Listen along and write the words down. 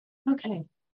Okay.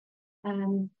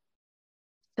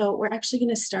 So we're actually going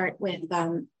to start with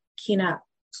Kinnot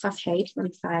Chaf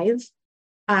 25.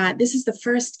 This is the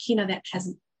first Kinnot that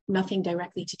has nothing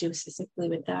directly to do specifically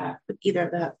with either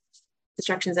of the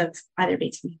destructions of either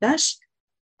Beit Mikdash.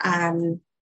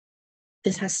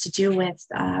 This has to do with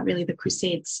really the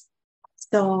Crusades.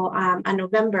 So on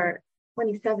November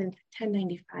 27th,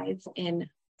 1095, in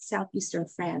southeastern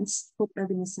France, Pope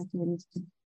Urban II,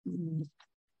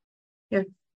 here,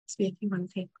 speak if you want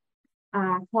to take,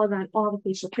 called on all the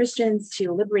faithful Christians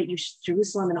to liberate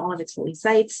Jerusalem and all of its holy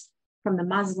sites from the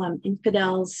Muslim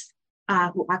infidels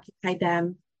who occupied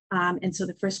them. And so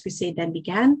the First Crusade then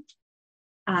began.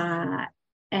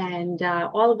 And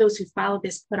all of those who followed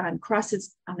this put on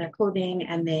crosses on their clothing,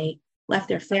 and they left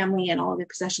their family and all of their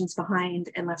possessions behind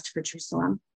and left for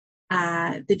Jerusalem.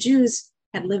 The Jews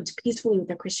had lived peacefully with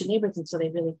their Christian neighbors, and so they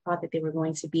really thought that they were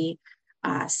going to be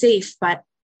safe. But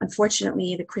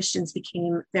unfortunately, the Christians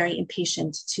became very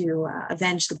impatient to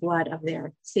avenge the blood of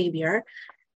their savior.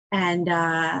 And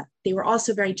they were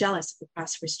also very jealous of the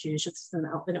prosperous Jews, which is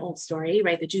an old story,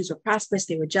 right? The Jews were prosperous,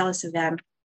 they were jealous of them.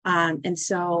 And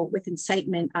so with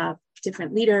incitement of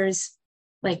different leaders,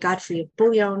 like Godfrey of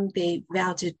Bouillon, they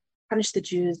vowed to punish the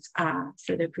Jews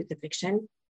for their crucifixion.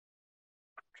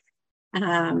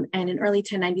 And in early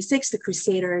 1096, the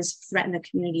Crusaders threatened the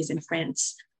communities in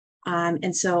France.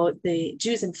 And so the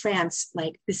Jews in France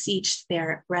besieged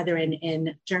their brethren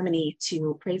in Germany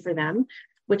to pray for them,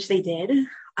 which they did.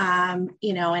 And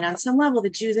on some level, the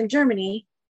Jews in Germany,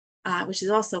 which is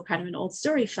also kind of an old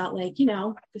story, felt like,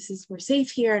 we're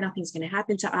safe here, nothing's going to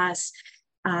happen to us.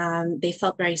 They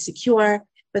felt very secure,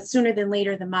 but sooner than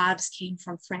later, the mobs came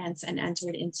from France and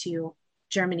entered into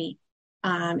Germany.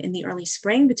 In the early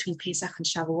spring, between Pesach and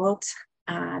Shavuot,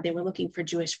 they were looking for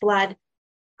Jewish blood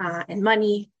and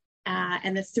money.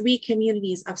 And the three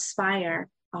communities of Speyer,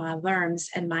 Worms,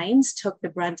 and Mainz took the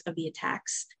brunt of the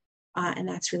attacks. And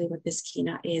that's really what this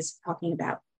Kinnot is talking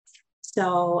about.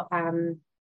 So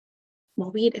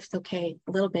we'll read, if it's okay,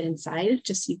 a little bit inside,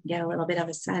 just so you can get a little bit of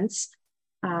a sense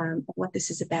of what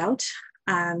this is about.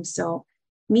 So,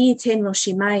 mi ten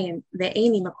roshimayim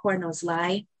ve'eni makor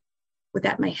nozlai, with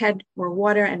that my head were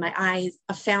water and my eyes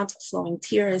a fount of flowing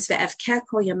tears, ve'evkeh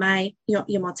kol yamai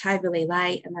yamotai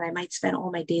v'leilai, and that I might spend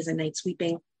all my days and nights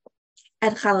weeping.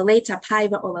 Ed chalalei tapai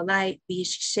ve'olalai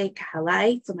v'yishishei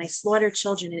kahalai, for my slaughtered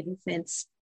children and infants,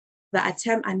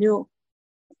 ve'atem anu,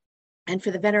 and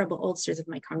for the venerable oldsters of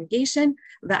my congregation,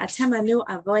 ve'atem anu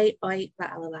avoy oi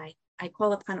va'alalai. I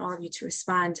call upon all of you to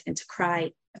respond and to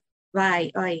cry,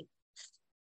 vai oi.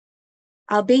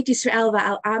 Al Beit Yisrael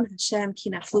va'al am Hashem ki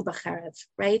naflu b'cherev,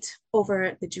 right?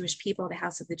 Over the Jewish people, the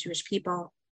house of the Jewish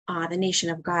people, the nation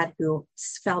of God who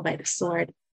fell by the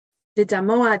sword.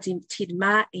 V'damoa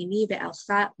tidma eni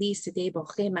ve'elcha li sedei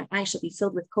bochem, my eyes shall be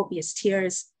filled with copious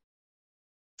tears.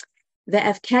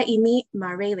 Ve'evke imi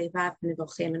marei levav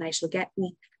nevochem, and I shall get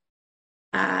me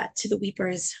to the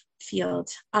weepers' field.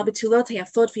 Al betulot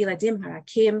hayafot v'yiladim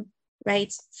harakim,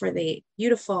 right, for the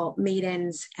beautiful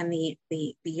maidens and the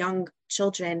young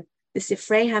children. They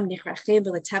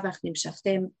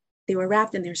were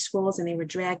wrapped in their scrolls and they were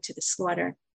dragged to the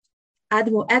slaughter. Their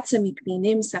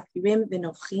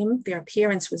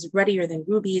appearance was ruddier than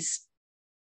rubies,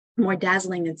 more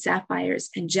dazzling than sapphires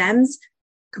and gems.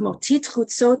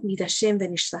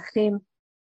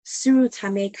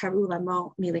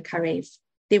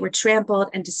 They were trampled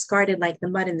and discarded like the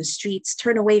mud in the streets.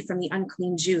 Turn away from the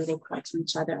unclean Jew, they cried to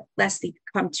each other, lest they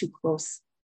come too close.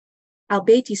 Al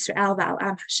Beit Yisrael va'al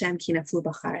am Hashem ki naflu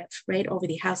b'charev, right, over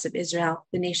the house of Israel,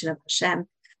 the nation of Hashem,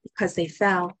 because they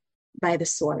fell by the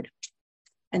sword.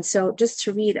 And so just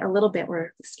to read a little bit,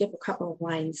 or skip a couple of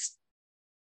lines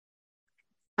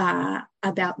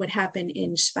about what happened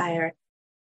in Speyer.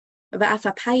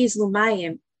 Va'afapayiz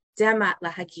lumayim, Dema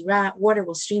lahagira, water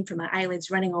will stream from my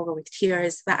eyelids, running over with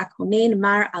tears. Va'akonen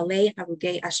mar alei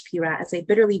harugei ashpira, as I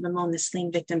bitterly bemoan the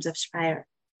slain victims of Speyer.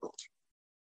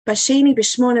 Basheni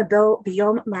b'shmona bo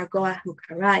b'yom margoah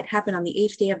hukara. It happened on the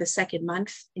 8th day of the 2nd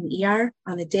month in Iyar,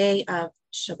 on the day of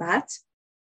Shabbat.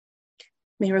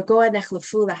 Meragoah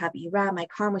nechlefu lahabira. My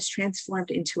calm was transformed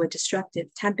into a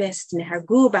destructive tempest.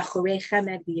 Nehargu b'chorei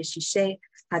chemed v'yeshishei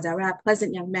Hadara,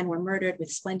 pleasant young men were murdered with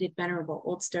splendid, venerable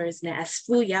oldsters.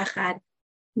 Ne'asfu yachad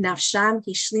nafsham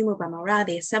hishlimu b'mara.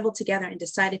 They assembled together and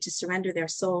decided to surrender their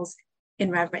souls in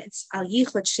reverence. Al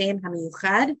yichod shem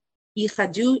hamiyuchad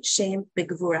yichadu shem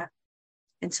begvura.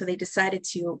 And so they decided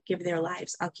to give their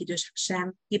lives. Al kiddush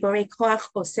Hashem giborei koach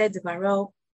osed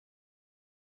devaro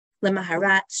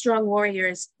lemaharat. Strong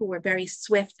warriors who were very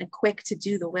swift and quick to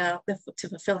do the will, to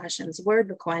fulfill Hashem's word.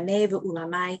 V'kohanei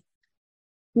v'ulamai.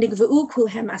 Nigva'u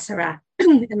kulhem asara.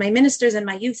 And my ministers and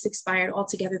my youths expired.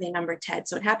 Altogether, they numbered 10.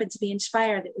 So it happened to be in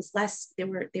Shfire that was less. There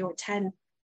were 10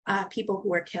 people who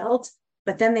were killed.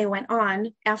 But then they went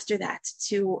on after that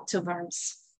to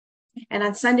Worms. And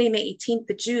on Sunday, May 18th,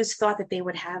 the Jews thought that they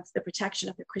would have the protection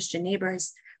of their Christian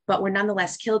neighbors, but were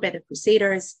nonetheless killed by the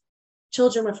Crusaders.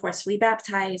 Children were forcefully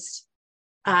baptized.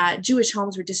 Jewish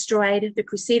homes were destroyed. The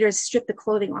Crusaders stripped the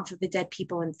clothing off of the dead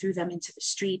people and threw them into the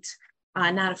street,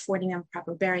 not affording them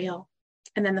proper burial.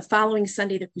 And then the following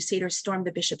Sunday, the Crusaders stormed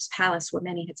the bishop's palace where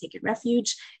many had taken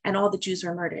refuge, and all the Jews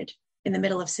were murdered in the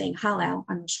middle of saying Hallel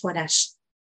on Rosh Chodesh.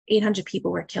 800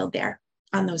 people were killed there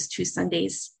on those 2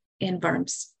 Sundays in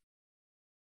Worms.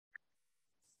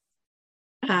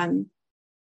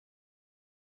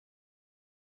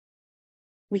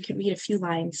 We can read a few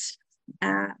lines.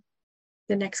 The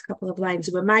next couple of lines.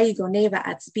 In my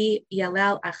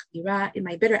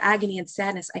bitter agony and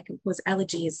sadness, I compose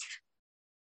elegies.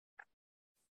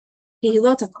 As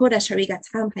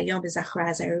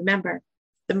I remember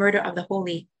the murder of the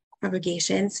holy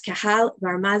congregations, Kahal,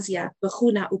 Varmazia,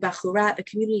 Bechuna, Ubachura, the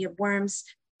community of Worms,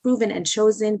 proven and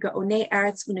chosen, Gaonei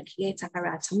Eretz Unakiye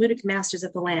Tahara, Talmudic masters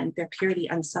of the land, their purity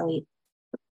unsullied.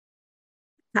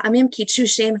 Ha'amim Kichu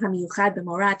Shem HaMiyuchad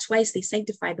B'Morah, twice they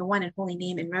sanctified the one and holy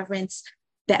name in reverence.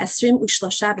 The Esrim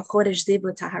Ushlosha B'Chodesh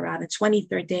Ziv Tahara, the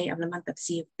 23rd day of the month of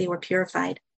Ziv, they were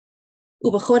purified.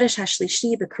 U'B'Chodesh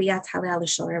HaShlishi B'Kriyat Halel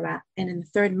L'Shorera, and in the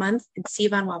 3rd month, in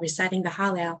Sivan, while reciting the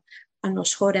Halel on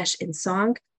Rosh Chodesh in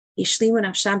song, Yishlimu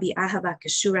Nafsham Bi'ahava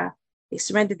Keshura, they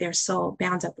surrendered their soul,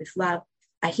 bound up with love.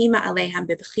 Ahima Aleham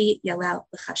B'Bchi Yalel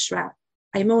L'Chashra,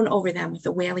 I moan over them with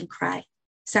a wailing cry,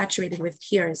 saturated with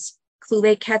tears.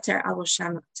 Klulei Keter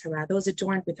Alosham Tara, those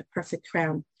adorned with a perfect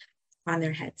crown on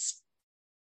their heads.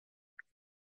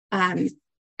 And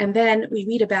then we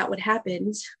read about what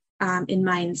happened in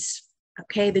Mainz.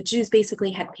 Okay, the Jews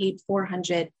basically had paid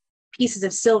 400 pieces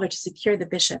of silver to secure the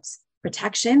bishop's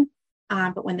protection.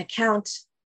 But when the count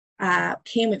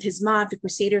came with his mob, the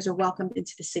Crusaders were welcomed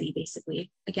into the city,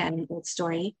 basically. Again, an old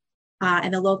story.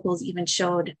 And the locals even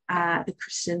showed the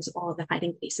Christians all of the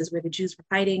hiding places where the Jews were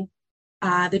hiding.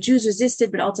 The Jews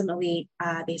resisted, but ultimately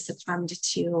they succumbed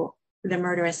to the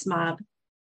murderous mob.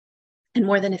 And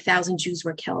more than 1,000 Jews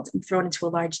were killed and thrown into a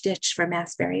large ditch for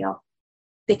mass burial.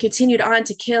 They continued on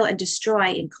to kill and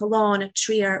destroy in Cologne,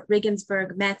 Trier,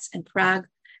 Regensburg, Metz, and Prague.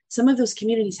 Some of those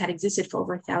communities had existed for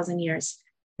over 1,000 years.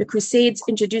 The Crusades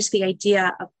introduced the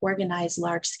idea of organized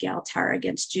large-scale terror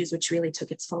against Jews, which really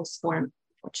took its full form,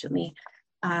 unfortunately,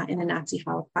 in the Nazi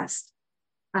Holocaust.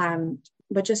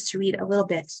 But just to read a little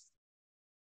bit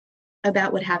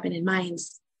about what happened in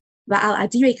Mainz. For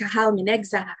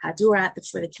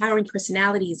the towering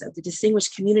personalities of the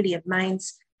distinguished community of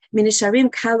Mainz,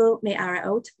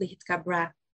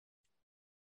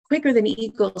 quicker than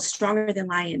eagles, stronger than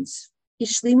lions. They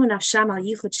surrendered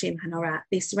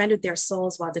their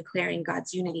souls while declaring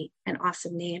God's unity and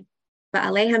awesome name. For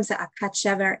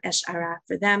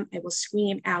them, I will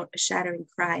scream out a shattering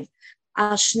cry.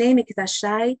 Over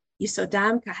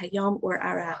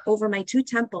my 2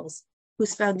 temples,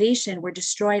 whose foundation were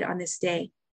destroyed on this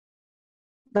day.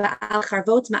 For the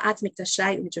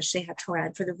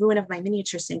ruin of my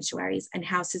miniature sanctuaries and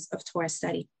houses of Torah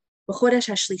study. In the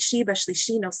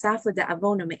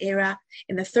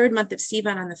 3rd month of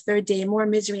Sivan, on the 3rd day, more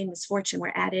misery and misfortune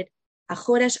were added. In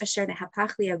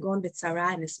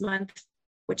this month,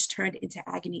 which turned into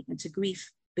agony and to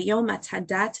grief.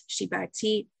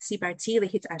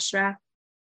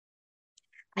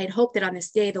 I had hoped that on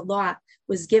this day the law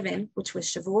was given, which was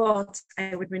Shavuot,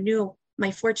 I would renew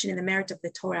my fortune in the merit of the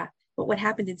Torah. But what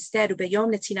happened instead?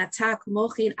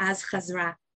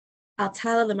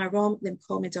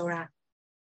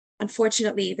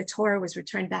 Unfortunately, the Torah was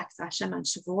returned back to Hashem on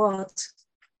Shavuot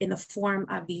in the form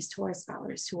of these Torah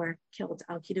scholars who were killed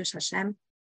al Kiddush Hashem.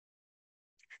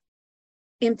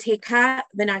 Imteka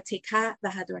v'narteka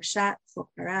v'hadrasha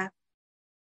chokara.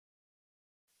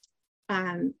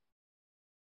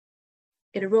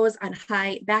 It arose on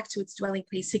high, back to its dwelling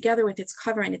place, together with its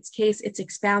cover and its case, its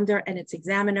expounder and its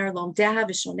examiner, those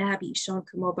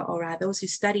who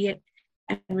study it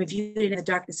and review it in the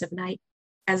darkness of night,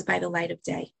 as by the light of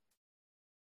day.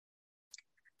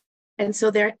 And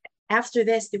so after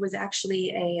this, there was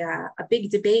actually a big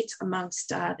debate amongst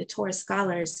the Torah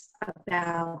scholars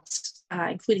about,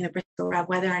 including the Brit Torah,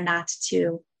 whether or not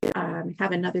to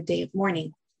have another day of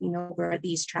mourning, over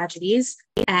these tragedies.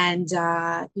 And,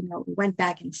 we went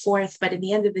back and forth. But in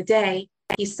the end of the day,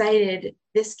 he cited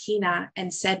this Kinnot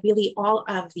and said really all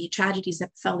of the tragedies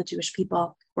that befell the Jewish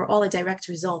people were all a direct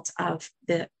result of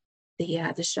the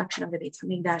destruction of the Beit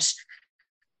HaMikdash.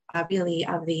 really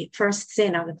of the first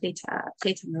sin of the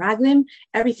Pleta Meraglim.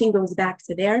 Everything goes back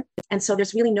to there. And so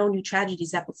there's really no new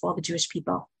tragedies that befall the Jewish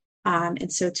people.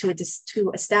 And so to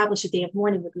establish a day of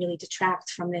mourning would really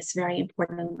detract from this very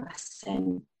important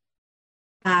lesson.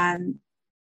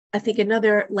 I think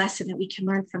another lesson that we can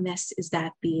learn from this is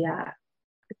that the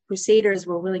Crusaders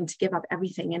were willing to give up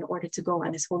everything in order to go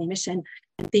on this holy mission.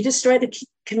 They destroyed the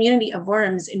community of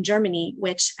Worms in Germany,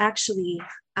 which actually,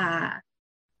 I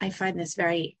find this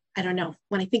very, I don't know,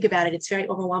 when I think about it, it's very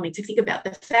overwhelming to think about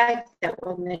the fact that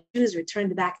when the Jews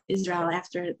returned back to Israel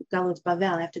after the Galut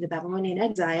Bavel, after the Babylonian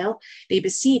exile, they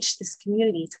beseeched this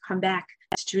community to come back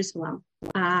to Jerusalem.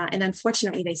 And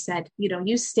unfortunately, they said, you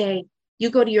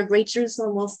go to your great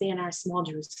Jerusalem, we'll stay in our small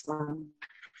Jerusalem.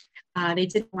 They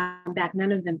didn't want back.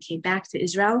 None of them came back to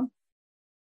Israel.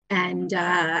 And,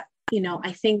 I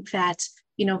think that,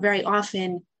 very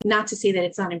often, not to say that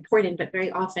it's not important, but very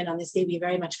often on this day, we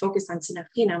very much focus on Sin of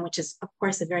Chinam, which is, of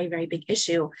course, a very, very big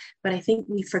issue. But I think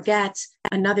we forget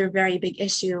another very big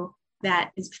issue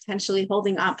that is potentially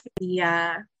holding up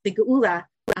the Geula,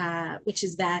 which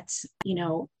is that,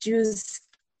 Jews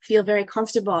feel very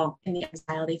comfortable in the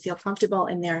exile. They feel comfortable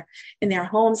in their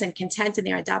homes and content in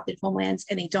their adopted homelands,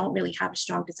 and they don't really have a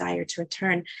strong desire to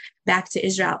return back to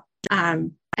Israel. I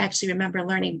actually remember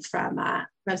learning from Rav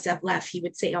Zev Leff. He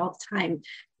would say all the time,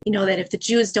 that if the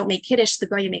Jews don't make Kiddush, the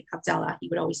Goyim make Havdalah, he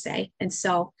would always say. And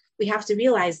so we have to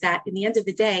realize that in the end of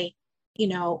the day,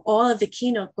 all of the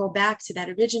Kinnot go back to that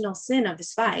original sin of the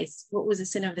spies. What was the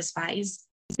sin of the spies?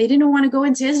 They didn't want to go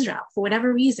into Israel for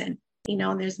whatever reason.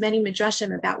 There's many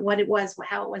midrashim about what it was,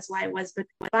 how it was, why it was, but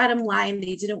bottom line,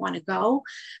 they didn't want to go.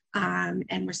 And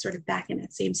we're sort of back in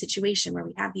that same situation where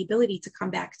we have the ability to come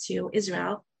back to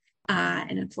Israel.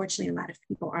 And unfortunately, a lot of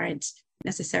people aren't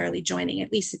necessarily joining.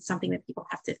 At least it's something that people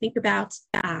have to think about.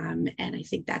 And I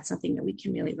think that's something that we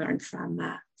can really learn from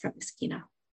this Kinnot.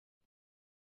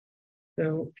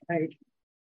 So I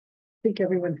think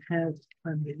everyone has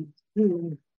on the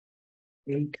Zoom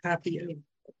a copy of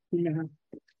Kinnot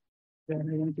that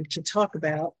I wanted to talk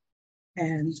about.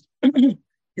 And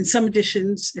in some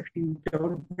editions, if you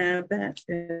don't have that,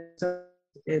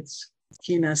 it's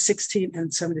Kinnot 16,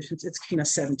 and some editions it's Kinnot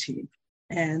 17.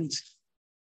 And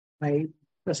I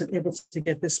wasn't able to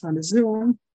get this on the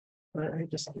Zoom, but I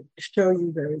just show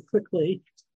you very quickly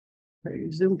for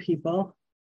you Zoom people.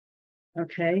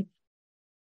 Okay.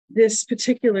 This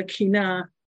particular Kinnot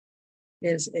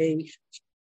is a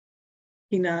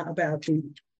Kinnot about the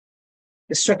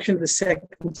destruction of the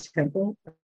second temple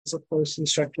as opposed to the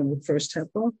destruction of the first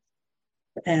temple.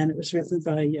 And it was written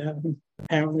by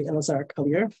apparently Elazar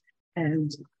Collier.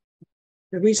 And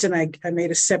the reason I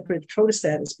made a separate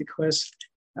protostat is because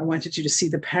I wanted you to see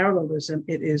the parallelism.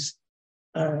 It is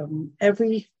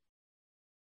every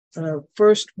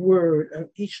first word of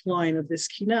each line of this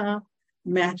Kinnot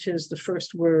matches the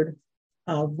first word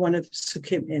of one of the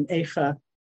Sukkim in Eicha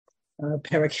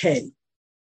Parak.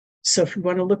 So if you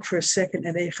want to look for a second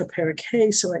at Eicha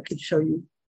Parak, so I can show you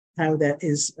how that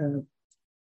is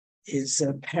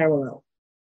parallel.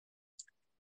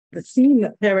 The theme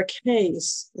of Parak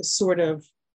is sort of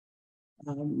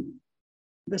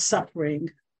the suffering,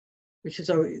 which is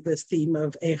always the theme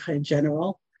of Eicha in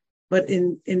general. But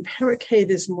in Parak,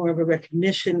 there's more of a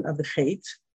recognition of the hate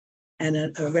and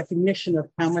a recognition of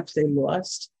how much they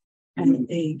lost and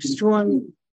a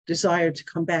strong desire to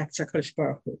come back to HaKadosh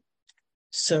Baruch Hu.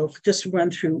 So just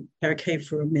run through Parak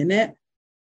for a minute.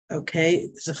 Okay,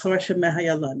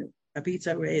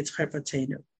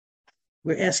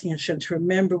 we're asking Hashem to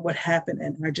remember what happened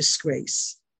and our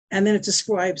disgrace. And then it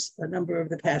describes a number of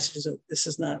the passages. This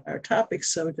is not our topic,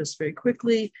 so just very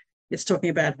quickly, it's talking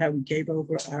about how we gave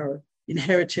over our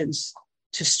inheritance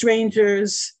to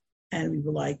strangers, and we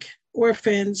were like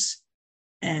orphans,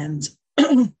 and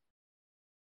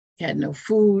had no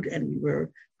food, and we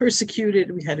were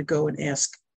persecuted. We had to go and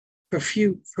ask for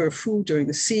food during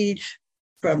the siege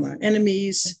from our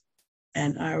enemies,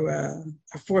 and our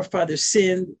forefathers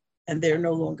sinned, and they're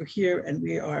no longer here, and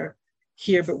we are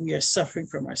here, but we are suffering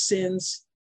from our sins.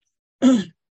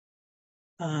 Avadim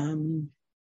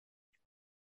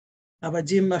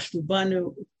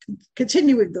Mashlubanu,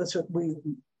 continuing those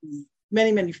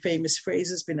many famous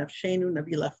phrases, Benafshenu,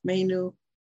 Navilafmenu,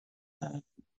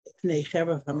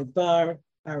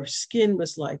 our skin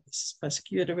was like, this is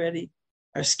prosecuted already,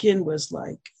 our skin was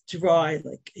like dry,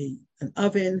 like an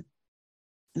oven.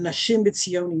 Nashim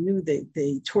b'Tzion knew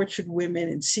they tortured women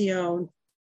in Sion.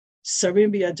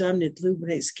 Sarim b'Adam nitlu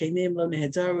b'nei zkenim lo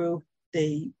nehadaru.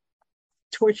 They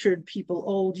tortured people,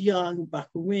 old, young,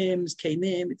 bachurim,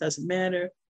 zkenim, it doesn't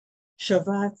matter.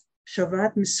 Shavat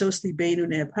misos libenu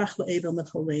ne'apach la'edel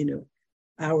mecholenu.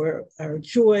 our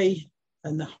joy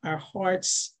and our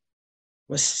hearts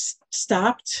was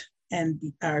stopped, and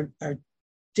our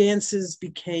dances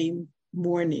became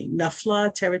mourning.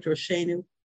 Nafla teret roshenu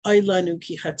oilanu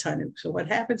ki chatanu. So what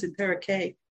happens in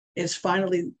Parakeh is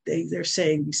finally they're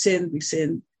saying we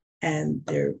sinned, and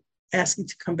they're asking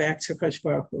to come back to Kadosh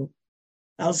Baruch Hu.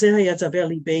 Al zeh yadaber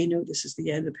libeinu. This is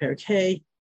the end of Parakeh.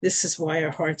 This is why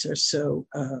our hearts are so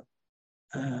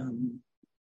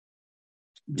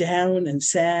down and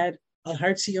sad. Al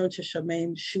Har Tzion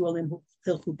sheshamein shualim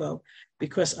hilchubo,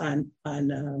 because on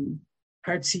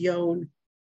Har Tzion,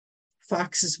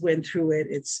 foxes went through it.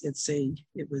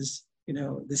 It was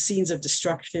the scenes of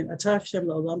destruction. Atah Hashem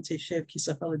la'olam teshev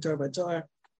kisafal ador vador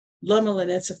lama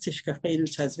lanetzach tishkachenu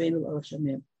tazvenu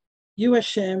l'oshamim. You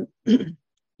Hashem,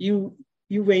 you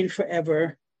reign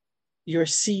forever. Your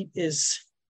seat is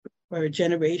for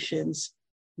generations.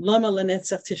 Lama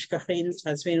lanetzach tishkachenu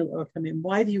tazvenu l'oshamim.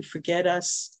 Why do you forget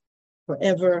us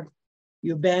forever?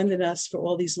 You abandon us for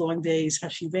all these long days.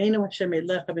 Hashivenu Hashem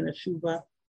elecha v'nashuva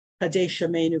hadei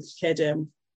shameinu kedem.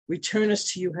 Return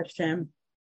us to you, Hashem.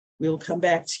 We will come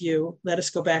back to you. Let us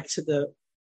go back to the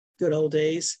good old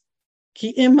days. Ki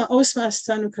im ma'os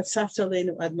ma'astanu katzafta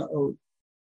leinu ad ma'od.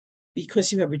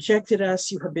 Because you have rejected us,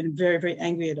 you have been very, very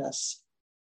angry at us.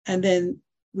 And then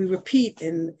we repeat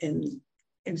in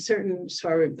certain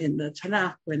svarim in the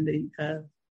Tanakh, when the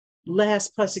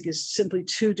last pasuk is simply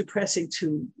too depressing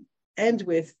to end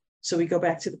with, so we go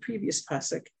back to the previous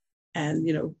pasuk, and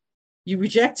you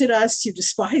rejected us, you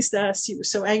despised us, you were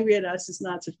so angry at us. It's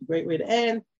not such a great way to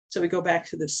end. So we go back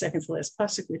to the second to last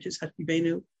pasuk, which is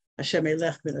Hashivenu Hashem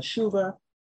elech v'nashuva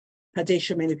hadei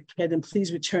shameinu kedem.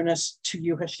 Please return us to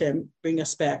you, Hashem. Bring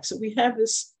us back. So we have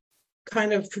this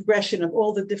kind of progression of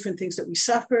all the different things that we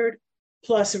suffered,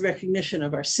 plus a recognition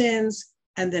of our sins,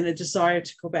 and then a desire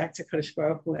to go back to Kadosh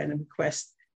Baruch Hu and a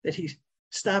request that he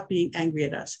stop being angry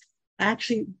at us.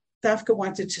 Actually, Dafka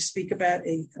wanted to speak about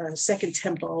a second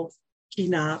temple,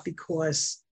 Kinnot,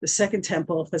 because the second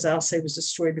temple, Chazal say, was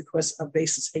destroyed because of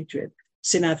baseless hatred,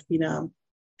 Sinat Chinam.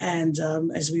 And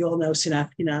as we all know, Sinat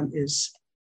Chinam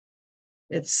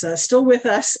it's still with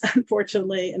us,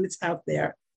 unfortunately, and it's out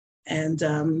there. And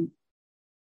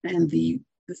the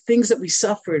things that we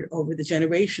suffered over the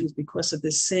generations because of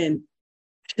this sin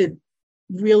should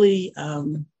really,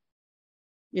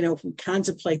 if we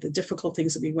contemplate the difficult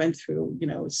things that we went through,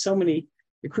 so many,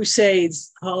 the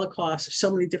Crusades, Holocaust,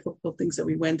 so many difficult things that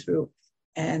we went through.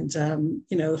 And,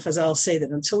 Chazal say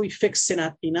that until we fix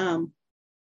Sinat Chinam,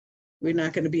 we're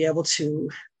not going to be able to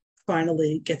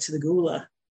finally get to the Gula.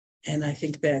 And I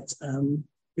think that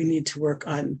we need to work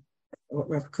on what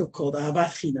Rav Kook called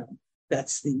Ahavat Chinam.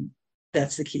 That's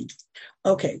the key.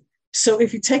 Okay, so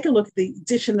if you take a look at the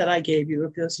edition that I gave you,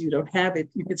 if those of you don't have it,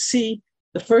 you can see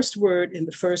the first word in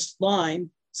the first line,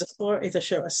 Zachor et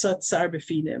asher asat tsar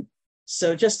b'finim.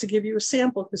 So just to give you a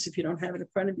sample, because if you don't have it in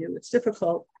front of you, it's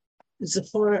difficult.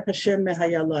 Zachor Hashem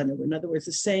mehayalanu. In other words,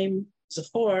 the same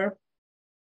Zachor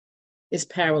is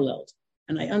paralleled.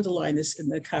 And I underline this in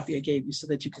the copy I gave you so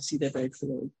that you can see that very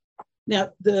clearly.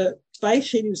 Now, the Bayis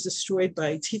Sheni was destroyed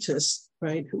by Titus,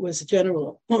 right, who was a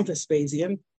general of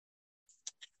Vespasian.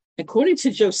 According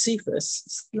to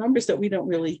Josephus, numbers that we don't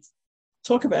really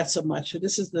talk about so much, so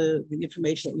this is the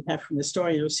information that we have from the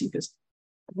historian Josephus,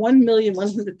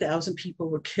 1,100,000 people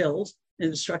were killed in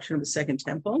the destruction of the Second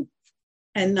Temple,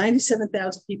 and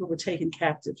 97,000 people were taken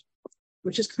captive,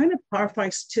 which is kind of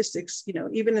horrifying statistics,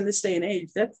 even in this day and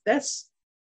age.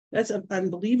 That's an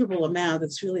unbelievable amount.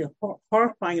 It's really a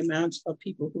horrifying amount of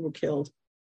people who were killed.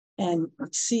 And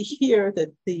see here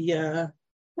that the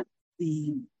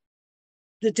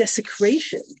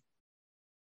desecration,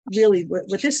 really, what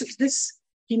this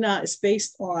Kinnot is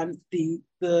based on the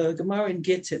Gemara in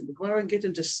Gittin. The Gemara in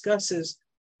Gittin discusses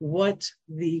what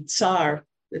the Tsar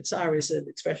is an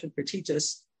expression for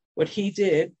Titus, what he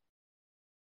did,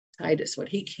 Titus, when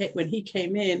he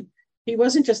came in, he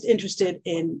wasn't just interested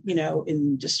in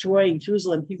destroying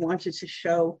Jerusalem. He wanted to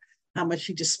show how much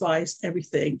he despised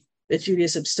everything that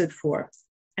Judaism stood for.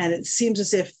 And it seems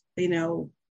as if, the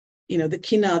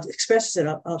Kinnot expresses it.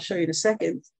 I'll show you in a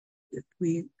second.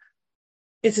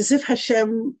 It's as if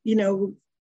Hashem,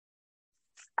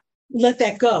 let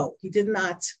that go. He did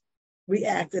not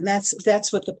react. And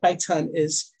that's what the Paitan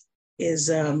is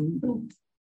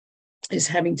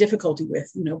having difficulty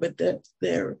with, but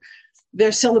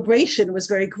their celebration was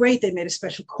very great. They made a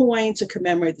special coin to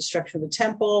commemorate the destruction of the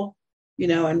temple,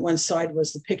 and one side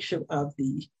was the picture of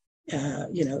the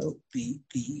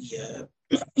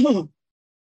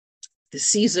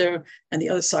Caesar, and the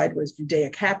other side was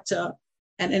Judea Capta.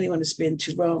 And anyone who's been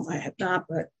to Rome, I have not,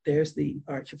 but there's the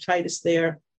Arch of Titus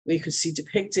there. where you could see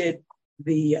depicted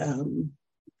the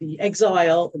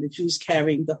exile and the Jews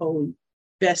carrying the holy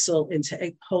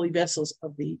holy vessels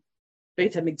of the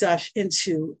Beit HaMikdash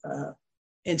into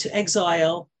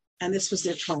exile, and this was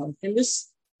their triumph. And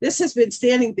this has been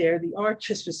standing there. The arch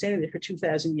has been standing there for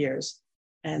 2,000 years,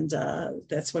 and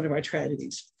that's one of our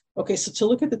tragedies. Okay, so to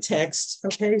look at the text,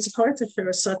 okay, it's hard to share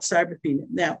a satsar b'finim.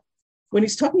 Now, when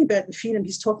he's talking about b'finim,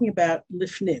 he's talking about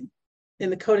lifnim in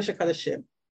the Kodesh HaKodashim.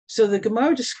 So the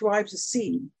Gemara describes a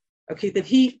scene, okay, that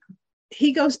he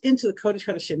goes into the Kodesh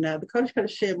HaKodashim. Now, the Kodesh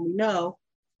HaKodashim, we know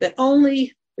that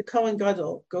only the Kohen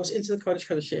Gadol goes into the Kodesh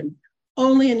HaKodashim,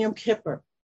 only in Yom Kippur,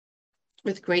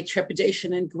 with great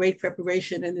trepidation and great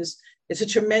preparation, and it's a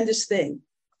tremendous thing.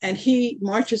 And he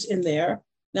marches in there.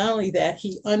 Not only that,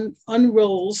 he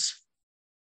unrolls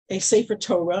a Sefer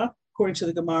Torah, according to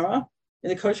the Gemara, in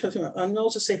the Kodesh HaKodashim,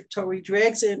 unrolls a Sefer Torah, he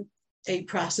drags in a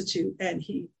prostitute, and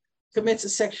he commits a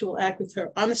sexual act with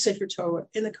her on the Sefer Torah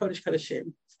in the Kodesh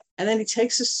HaKodashim. And then he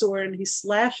takes his sword and he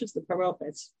slashes the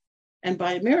parochets. And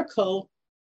by a miracle,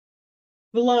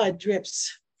 blood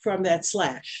drips from that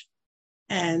slash.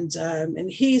 And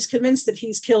he's convinced that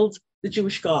he's killed the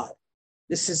Jewish God.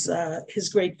 This is his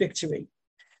great victory.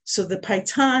 So the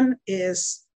Paitan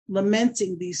is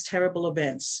lamenting these terrible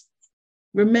events.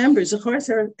 Remember, remember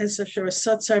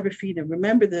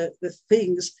the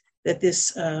things that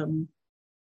this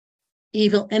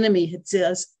evil enemy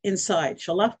does inside.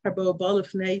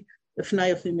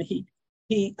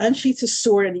 He unsheaths his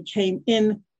sword and he came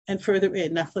in and further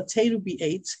in.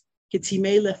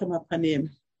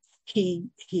 He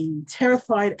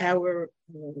terrified our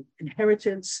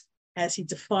inheritance as he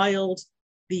defiled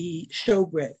the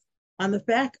showbread. On the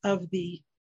back of the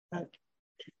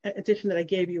edition that I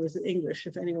gave you is in English,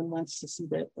 if anyone wants to see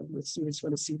that, the students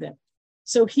want to see that.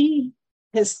 So he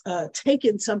has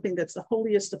taken something that's the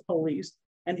holiest of holies,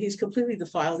 and he's completely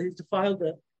defiled. He's defiled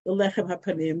the lechem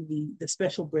hapanim, the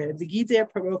special bread, the gider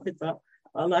parochet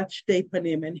ba'alat shtei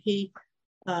panim, and he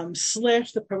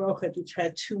slashed the parochet, which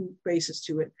had two bases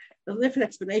to it. The different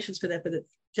explanations for that, but the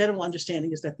general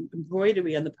understanding is that the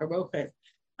embroidery on the parochet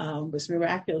was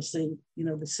miraculously,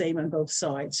 the same on both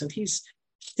sides. So he's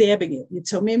stabbing it.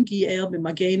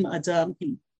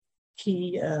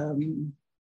 He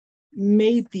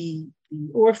made the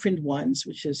orphaned ones,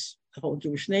 which is the whole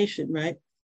Jewish nation, right?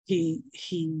 He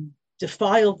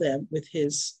defiled them with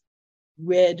his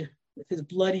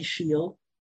bloody shield.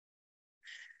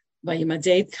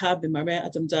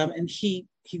 And he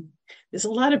there's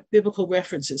a lot of biblical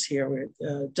references here where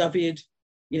David,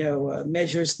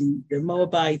 measures the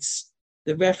Moabites,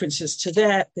 the references to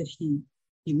that he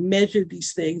measured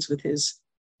these things with his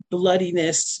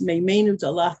bloodiness.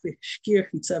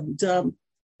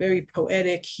 Very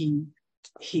poetic. He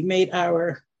made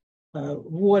our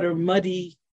water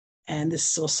muddy, and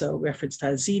this is also referenced to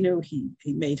Hazinu.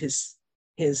 He made his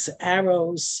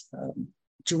arrows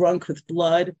drunk with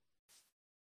blood.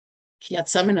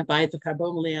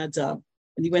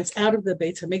 And he went out of the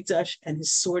Beit HaMikdash, and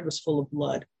his sword was full of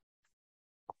blood.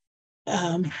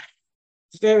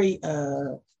 Very,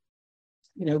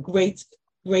 great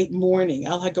mourning.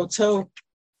 Al Hagoto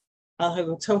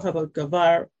Habot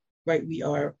Gavar. Right, we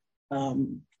are.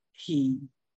 He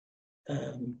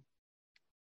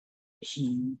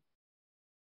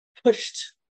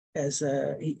pushed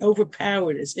he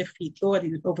overpowered as if he thought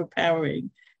he was overpowering.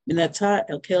 Minata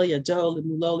El Kel Yado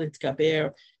Lemulol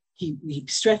Itgaber. He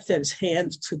stretched out his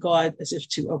hand to God as if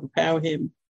to overpower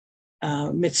him.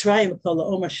 Mitzrayim Kol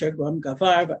Omer Shaglam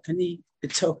Gavar Bakani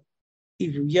B'Tok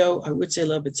Ivuyo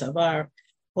Arutzela B'Tzavar.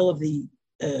 All of the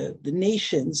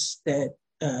nations that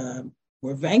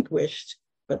were vanquished,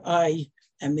 but I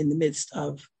am in the midst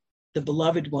of the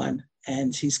beloved one,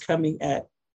 and he's coming at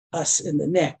us in the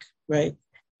neck, right?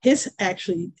 His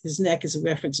neck is a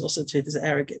reference also to his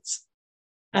arrogance.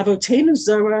 Avotenu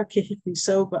zara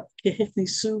kehifnisu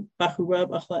bachura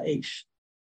b'achla eish.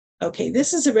 Okay,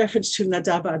 this is a reference to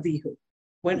Nadab Abihu.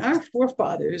 When our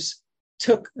forefathers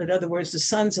took, in other words, the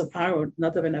sons of Aaron,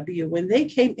 Nadab and Abihu, when they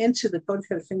came into the Kodesh,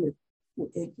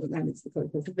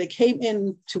 they came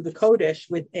into the Kodesh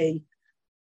with a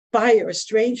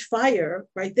strange fire,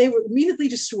 right? They were immediately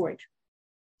destroyed.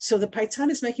 So the Paitan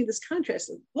is making this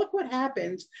contrast. Look what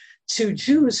happened to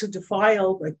Jews who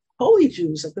defiled, like holy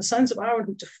Jews, like the sons of Aaron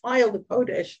who defiled the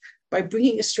Kodesh by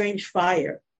bringing a strange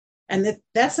fire. And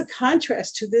that's a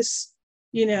contrast to this,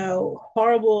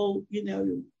 horrible,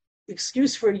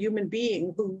 excuse for a human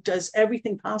being who does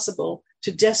everything possible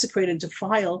to desecrate and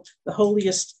defile the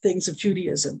holiest things of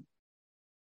Judaism.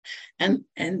 And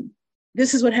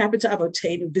this is what happened to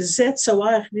Avotenu. Bizet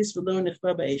Sawah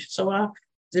Soah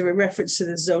is a reference to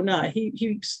the Zonah.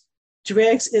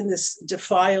 drags in this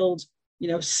defiled,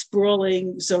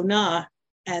 sprawling zonah,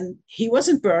 and he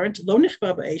wasn't burned. Lo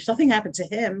nichba ba'esh, nothing happened to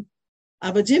him.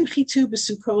 Abadim chitu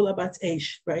b'sukola bat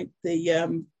esh, right?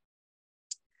 This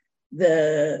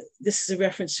is a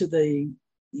reference to the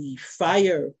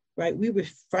fire, right? We were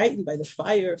frightened by the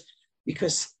fire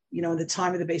because, in the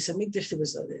time of the Beis Hamikdash, there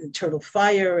was an eternal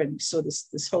fire, and we saw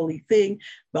this holy thing.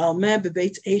 But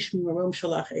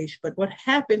what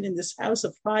happened in this house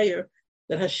of fire,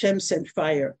 that Hashem sent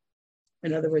fire?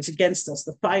 In other words, against us,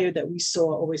 the fire that we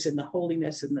saw always in the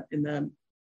holiness, in the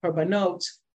Karbanot,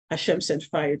 Hashem sent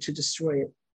fire to destroy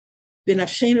it.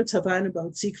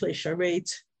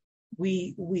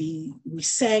 We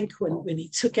sank when he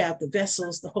took out the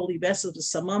vessels, the holy vessels, the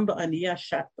samamba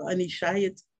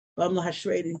anishayit.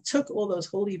 He took all those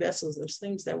holy vessels, those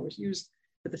things that were used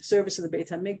for the service of the Beit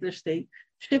HaMikdash. They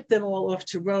shipped them all off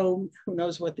to Rome. Who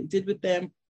knows what they did with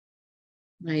them?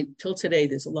 Right? Till today,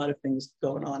 there's a lot of things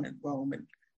going on in Rome and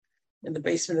in the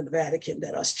basement of the Vatican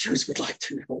that us Jews would like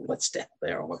to know what's down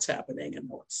there and what's happening,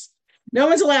 and no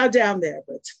one's allowed down there.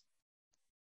 But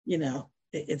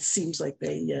it seems like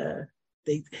they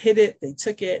hid it, they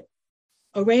took it.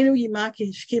 Our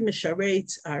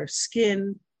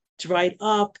skin dried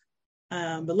up.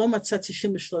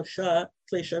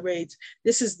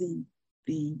 This is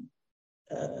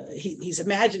he's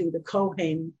imagining the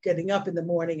Kohen getting up in the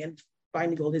morning and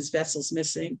finding all his vessels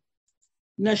missing.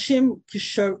 Nashim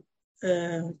kisharu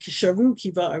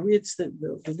kiva aritz,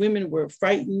 the women were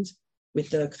frightened with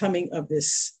the coming of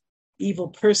this evil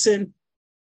person.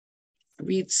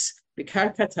 Aritz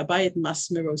bikarkat habayit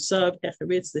masmirosav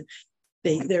hecharitz.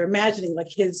 They're imagining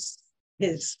like the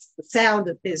sound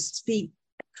of his feet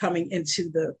coming into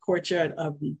the courtyard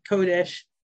of the Kodesh.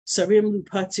 Sarim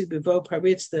lupatu bevo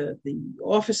paritz. The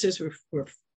officers were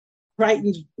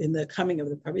frightened in the coming of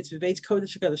the paritz. Viveit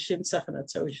Kodesh gadashim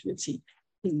tzachanatorish.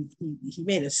 He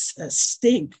made a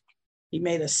stink. He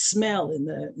made a smell in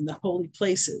the holy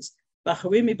places.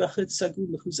 Bacharimi bachut sagu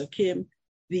mechuzakim.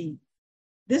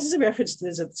 This is a reference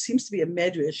to, seems to be a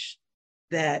medrash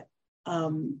that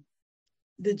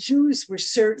the Jews were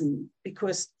certain,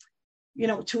 because,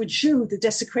 to a Jew, the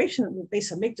desecration of the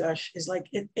Beis Hamikdash is like,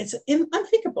 it's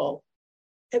unthinkable.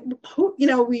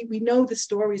 We know the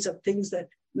stories of things that,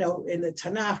 in the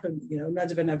Tanakh, and,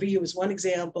 Nadav and Avihu was one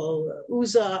example,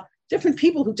 Uzzah, different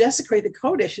people who desecrate the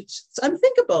Kodesh. It's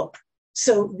unthinkable.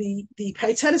 So the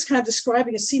Paitan is kind of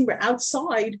describing a scene where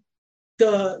outside,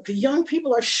 the young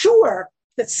people are sure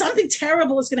that something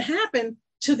terrible is going to happen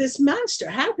to this monster.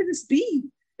 How could this be?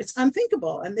 It's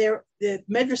unthinkable. And the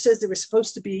Medrash says they were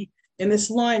supposed to be, in this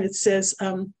line, it says,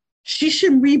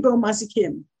 Shishim Ribo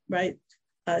Mazikim, right?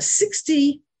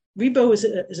 60, Ribo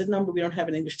is a number we don't have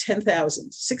in English,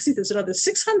 10,000. 60, there's another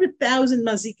 600,000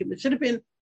 Mazikim. It should have been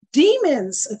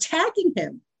demons attacking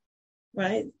him,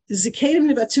 right?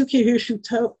 Zikedim Nivatu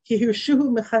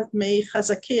Kihirshuhu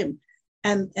Mechazakim.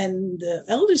 And the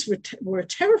elders were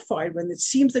terrified when it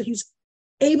seems that he's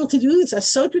able to do this.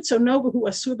 It's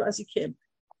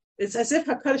as if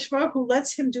HaKadosh Baruch Hu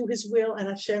lets him do his will, and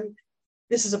Hashem,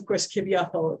 this is of course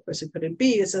Kivyachol, of course it couldn't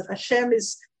be, is that Hashem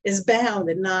is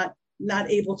bound and not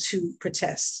able to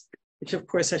protest, which of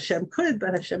course Hashem could,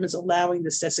 but Hashem is allowing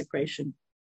this desecration.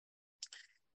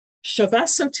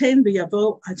 Shavas Soten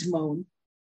v'yavo Admon,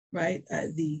 right?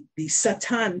 The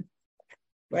Satan,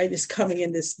 right, is coming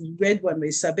in this red one.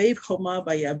 Sabev Choma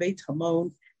v'yabeit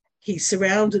Hamon. He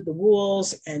surrounded the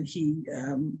walls, and he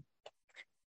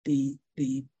the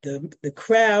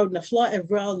crowd. Nafla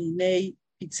Evral Yinei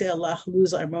Pitzel Lach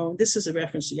Luz Armon. This is a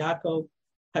reference to Yaakov,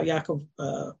 how Yaakov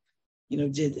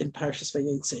did in Parshas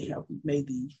Vayetze, how he made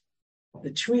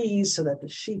the trees so that the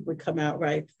sheep would come out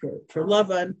right for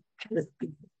Lavan. The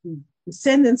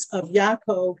descendants of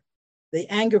Yaakov, the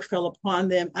anger fell upon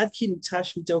them. Ad ki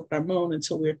nutash midok Armon,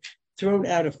 until we're thrown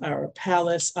out of our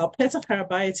palace. Al petach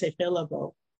harabayit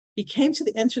techelavo. He came to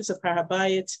the entrance of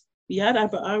Harabayit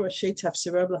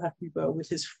with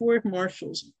his 4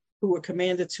 marshals who were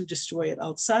commanded to destroy it.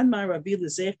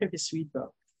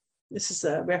 This is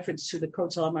a reference to the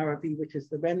Kotel Maravi, which is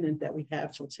the remnant that we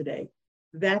have till today.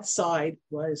 That side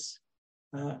was,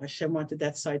 Hashem wanted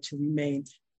that side to remain.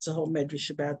 It's a whole medrash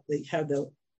about how the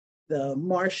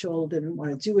marshal didn't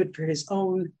want to do it for his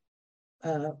own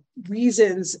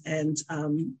reasons, and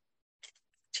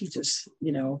teachers,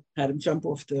 had him jump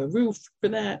off the roof for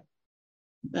that.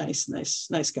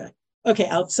 Nice guy. Okay,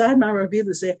 outside Maravi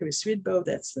L'Zecher Isridbo,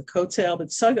 that's the Kotel,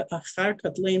 but Saga Achar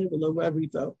Katlein V'Lo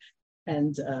Ribo.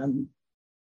 And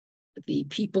the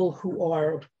people who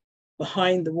are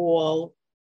behind the wall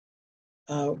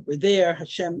were there.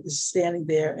 Hashem is standing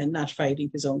there and not fighting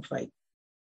his own fight.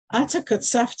 Ata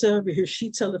katsafta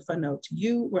v'hirshita lefanot.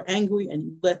 You were angry and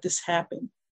you let this happen.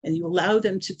 And you allowed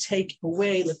them to take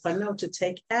away, lefanot, to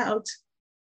take out,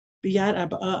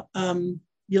 yeladim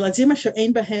asher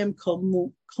ein bahem kol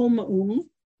ma'um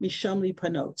misham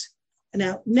lipanot.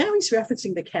 Now he's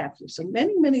referencing the captives. So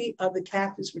many of the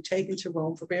captives were taken to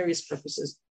Rome for various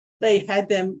purposes. They had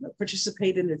them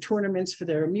participate in their tournaments for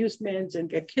their amusement and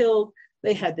get killed.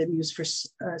 They had them used for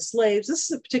slaves. This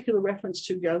is a particular reference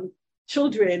to young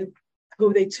children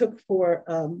who they took for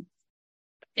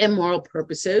immoral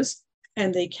purposes,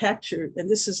 and they captured. And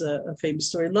this is a famous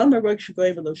story. Why?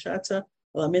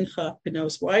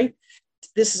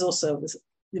 This is also,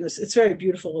 it's very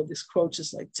beautiful. This quote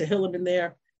is like Tehillim in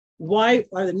there. Why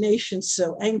are the nations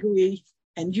so angry?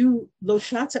 And you, lo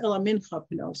shata ela mincha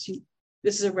pinos.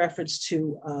 This is a reference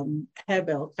to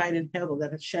Hevel, Cain and Hevel,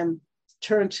 that Hashem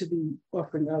turned to the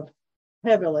offering of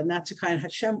Hevel and not to Cain.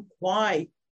 Hashem, why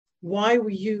were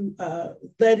you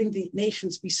letting the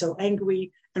nations be so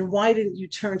angry? And why didn't you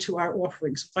turn to our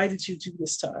offerings? Why did you do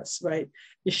this to us, right?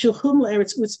 They were sent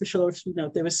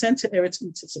to Eretz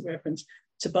Utz, it's a reference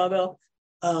to Babel,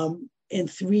 in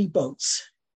 3 boats.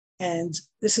 And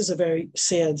this is a very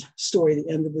sad story, the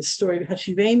end of this story.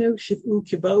 Hashivenu shiv'u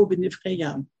kibau b'nivchei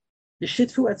yam.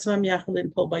 Yishitfu atzmam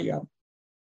yachalin pol bayam.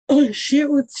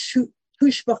 Shiru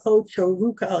tushbachot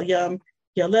choruka al yam.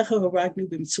 Yalecha haragnu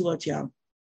b'mitzulot yam.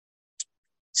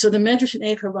 So the Medrash in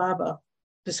Eicha Rabbah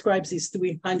describes these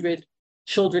 300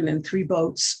 children in 3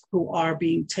 boats who are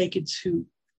being taken to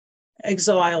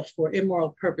exile for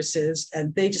immoral purposes,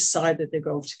 and they decide that they're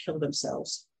going to kill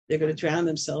themselves. They're going to drown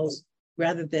themselves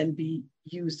rather than be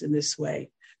used in this way.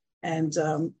 And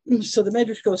so the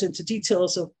Medrash goes into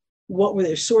details of what were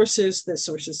their sources. Their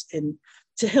sources in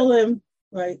Tehillim,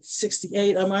 right?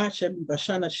 68. Amar Hashem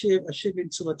Bashan Ashiv Ashivin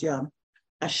Tzulat Yam.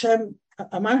 Hashem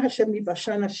Amar Hashem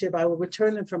Bashan Ashiv. I will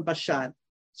return them from Bashan.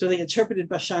 So they interpreted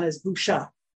Bashan as Busha,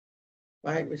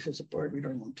 right? Which is a word we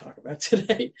don't want to talk about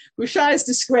today. Busha is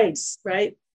disgrace,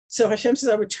 right? So Hashem says,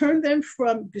 I return them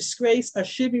from disgrace.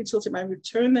 Ashivin Tzulat Yam. I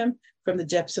return them from the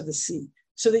depths of the sea.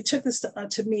 So they took this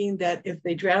to mean that if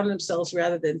they drown themselves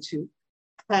rather than to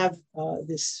have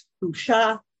this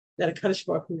Busha, that a Kadosh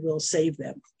Baruch Hu will save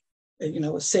them,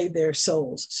 save their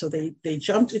souls. So they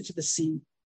jumped into the sea,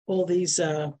 all these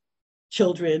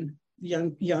children,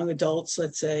 young adults,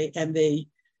 let's say, and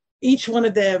each one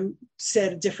of them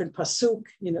said a different pasuk.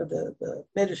 The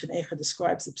Medrash and Eicha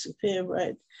describes the psukim,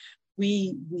 right?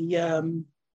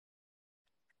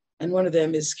 And one of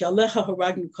them is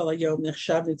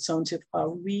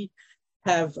we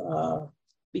have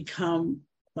become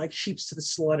like sheep to the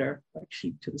slaughter,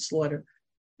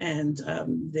 and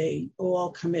they all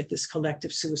commit this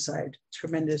collective suicide,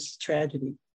 tremendous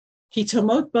tragedy. Because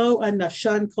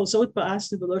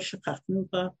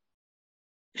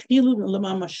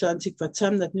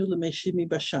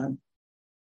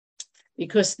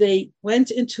they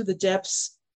went into the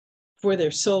depths for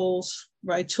their souls,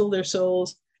 right, till their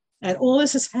souls. And all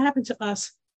this has happened to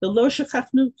us.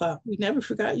 We never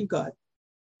forgot you, God.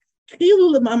 They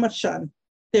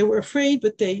were afraid,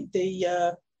 but they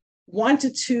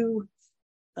wanted to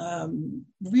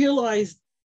realize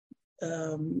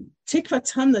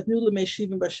tikvatam natnu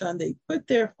lemeshiv Bashan. They put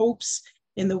their hopes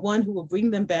in the one who will bring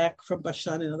them back from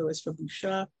Bashan, in other words, from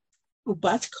Busha.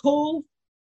 Ubat kol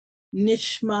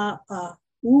nishma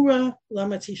ura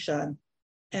lamatishan.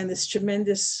 And this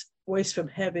tremendous voice from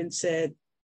heaven said,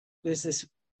 there's this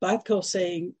bat kol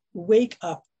saying, wake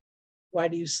up, why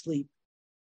do you sleep?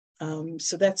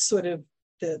 So that's sort of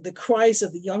the cries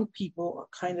of the young people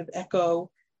kind of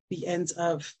echo the ends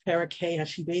of Parakeh,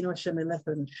 Hashivenu Hashem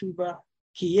Elecha Neshuva,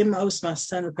 Ki Im Os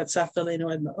Masanu Katzafta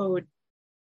Leinu Ed Ma'od.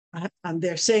 And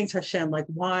they're saying to Hashem, like,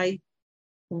 why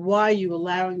are you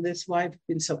allowing this? Why have you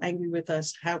been so angry with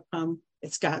us? How come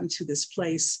it's gotten to this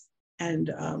place?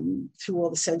 And through all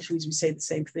the centuries, we say the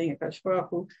same thing. Akash Baruch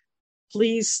Hu,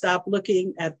 please stop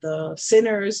looking at the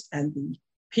sinners and the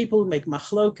people who make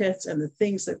machlokets and the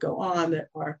things that go on that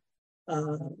are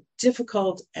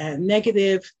difficult and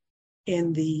negative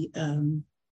in the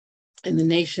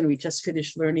nation. We just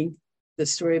finished learning the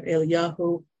story of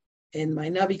Eliyahu in my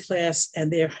Navi class,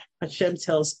 and there Hashem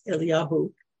tells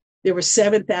Eliyahu there were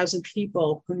 7,000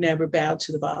 people who never bowed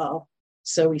to the Baal.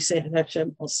 So we say to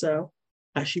Hashem also,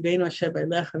 Hashivenu Hashem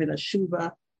Elecha Min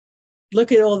Hashuva.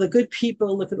 Look at all the good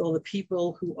people. Look at all the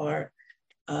people who are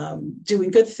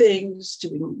doing good things,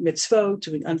 doing mitzvot,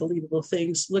 doing unbelievable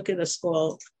things. Look at us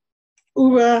all.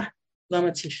 Ura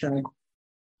Lama Tisha.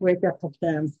 Wake up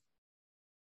Hashem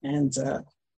and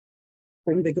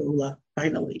bring the Geula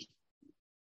finally.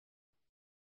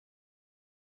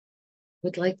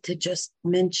 Would like to just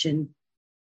mention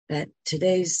that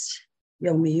today's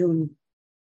Yom Iyun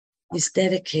is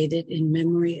dedicated in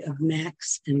memory of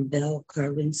Max and Belle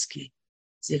Karlinsky,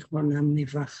 Zichronam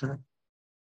Livracha.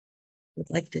 I'd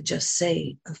like to just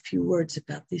say a few words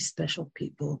about these special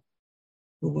people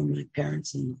who were my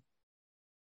parents-in-law.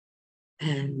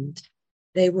 And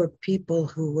they were people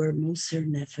who were Moser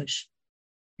Nefesh,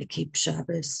 to keep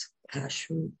Shabbos,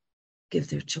 Kashrut, give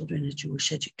their children a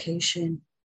Jewish education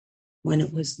when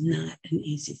it was not an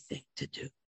easy thing to do.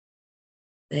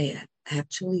 They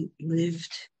actually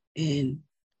lived in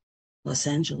Los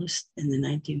Angeles in the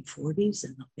 1940s,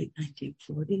 in the late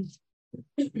 1940s,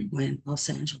 when Los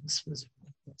Angeles was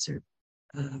a desert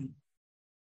on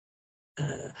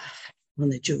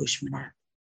the Jewish map.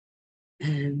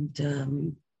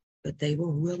 And but they were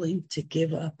willing to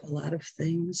give up a lot of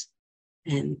things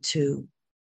and to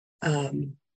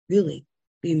really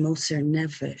be Moser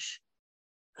Nefesh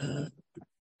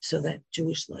so that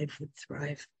Jewish life would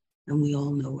thrive. And we all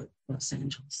know what Los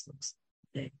Angeles looks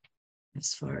like today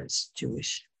as far as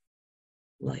Jewish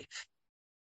life.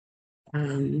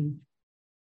 The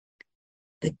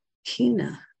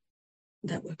Kinnot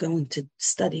that we're going to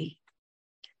study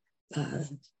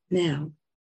now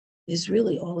is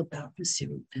really all about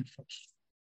Mesirut Nefesh.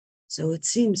 So it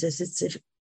seems as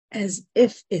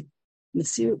if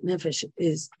Mesirut Nefesh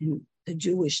is in the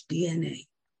Jewish DNA.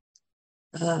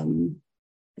 And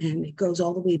it goes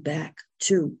all the way back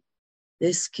to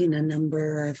this Kinnot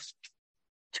number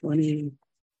 26.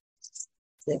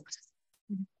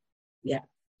 Yeah,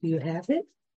 do you have it?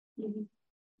 Mm-hmm.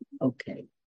 Okay.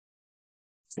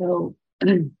 So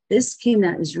this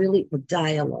Kinnot is really a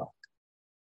dialogue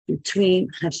between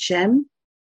Hashem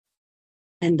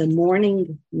and the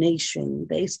mourning nation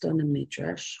based on the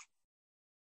Midrash,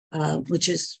 which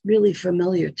is really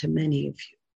familiar to many of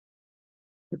you.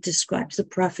 It describes the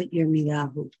prophet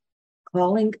Yirmiyahu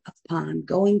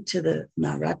going to the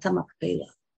Marat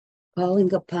HaMachpelah,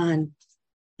 calling upon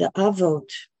the Avot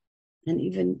and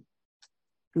even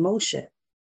Moshe,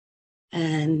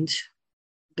 and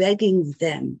begging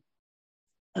them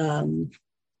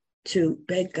to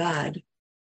beg God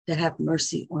to have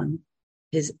mercy on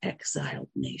his exiled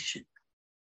nation.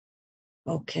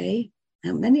 Okay,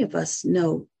 now many of us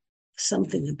know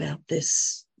something about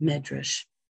this Medrash,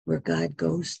 where God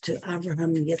goes to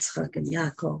Abraham and Yitzchak and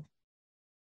Yaakov,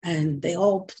 and they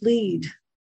all plead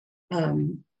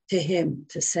to him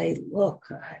to say, look,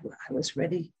 I was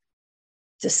ready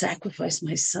to sacrifice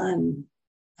my son.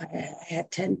 I had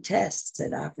 10 tests,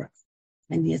 said Abraham.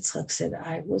 And Yitzchak said,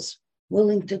 I was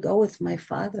willing to go with my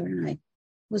father, and I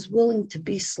was willing to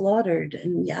be slaughtered.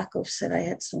 And Yaakov said, I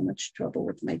had so much trouble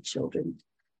with my children,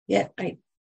 yet I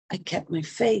kept my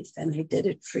faith, and I did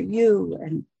it for you,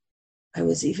 and I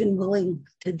was even willing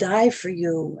to die for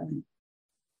you. And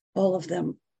all of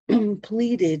them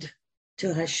pleaded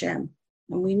to Hashem.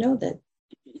 And we know that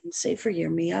in Sefer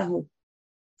Yirmiyahu,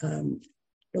 the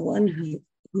one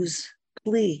whose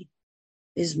plea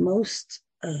is most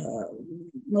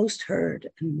heard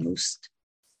and most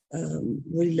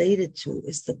related to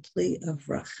is the plea of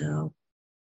Rachel,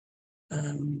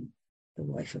 the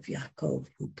wife of Yaakov,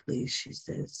 who pleads. She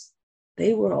says,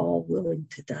 they were all willing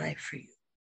to die for you.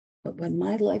 But when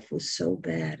my life was so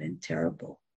bad and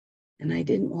terrible, and I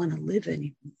didn't want to live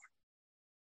anymore,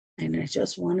 and I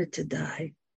just wanted to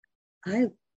die, I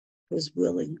was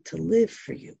willing to live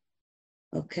for you.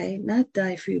 Okay, not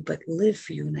die for you, but live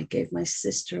for you. And I gave my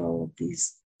sister all of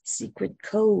these secret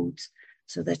codes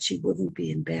so that she wouldn't be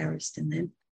embarrassed. And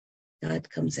then God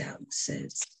comes out and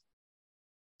says,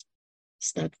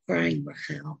 stop crying,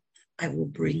 Rachel. I will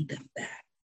bring them back.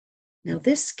 Now,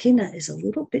 this Kinnot is a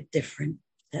little bit different.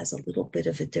 It has a little bit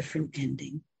of a different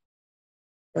ending.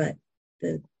 But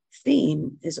the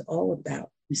theme is all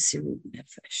about Mesirut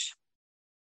Nefesh.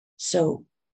 So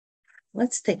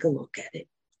let's take a look at it.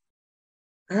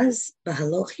 Az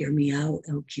bahaloch Yirmiyahu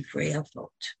el kivrei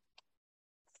avot,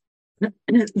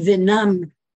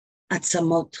 v'nam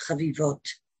atzamot chavivot,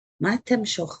 matem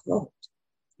shochvot.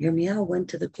 Yirmiyahu went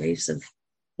to the graves of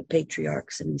the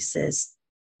patriarchs and he says,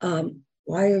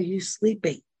 why are you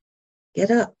sleeping?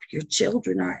 Get up, your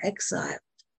children are exiled.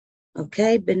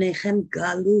 Okay, b'nechem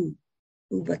galu,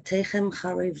 uvatechem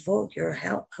charevot, your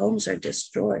homes are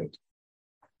destroyed.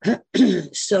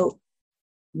 So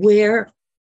where,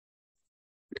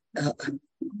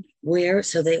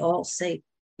 so they all say,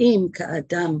 im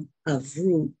ka'adam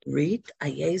avru brit,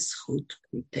 ayez chut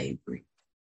kutei brit.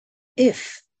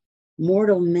 If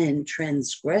mortal men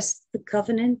transgressed the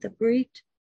covenant of brit,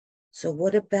 so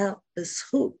what about the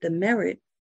zchut, the merit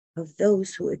of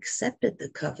those who accepted the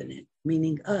covenant,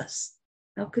 meaning us?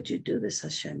 How could you do this,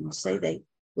 Hashem? You say they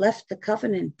left the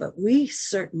covenant, but we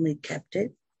certainly kept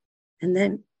it. And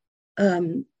then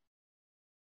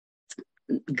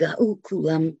Ga'u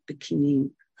kulam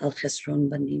bikinim al chesron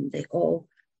banim. They all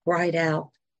cried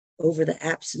out over the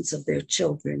absence of their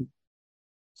children.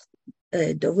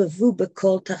 Dovavu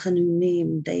b'kol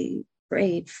tachanunim. They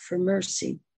prayed for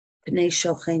mercy. B'nei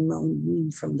shochein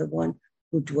ma'onim, from the one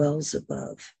who dwells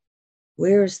above.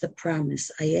 Where is the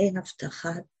promise? Ayeh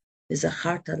haftachat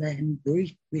v'zacharta lehem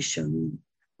brit rishonim.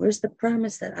 Where's the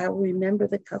promise that I will remember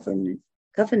the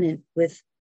covenant with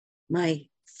my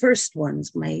first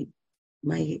ones, my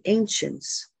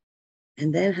ancients?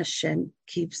 And then Hashem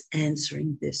keeps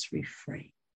answering this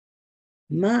refrain.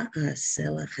 Ma'aseh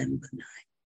lachem b'nai.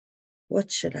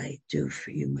 What should I do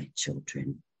for you, my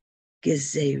children?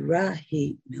 Gezerah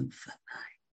hi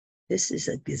milfanai. This is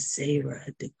a gezerah,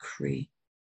 a decree.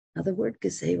 Now, the word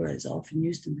gezerah is often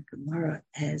used in the Gemara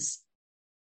as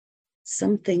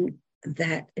something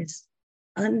that is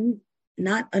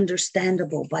not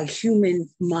understandable by human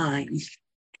mind,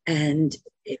 and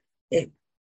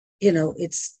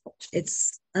it's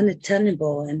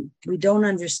unattainable, and we don't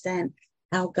understand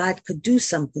how God could do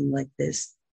something like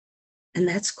this, and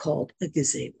that's called a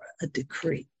gezerah, a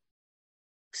decree.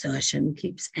 So Hashem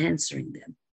keeps answering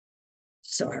them.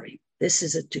 Sorry, this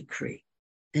is a decree,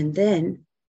 and then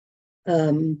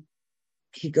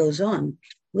he goes on.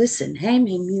 Listen,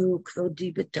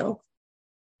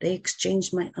 they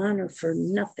exchanged my honor for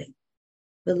nothing.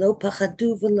 V'lo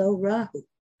pachadu v'lo rahu,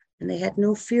 and they had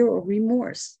no fear or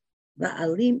remorse.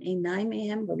 Va'alim einai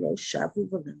mehem v'lo shavu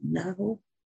v'lo nahu.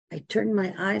 I turned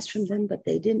my eyes from them, but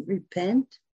they didn't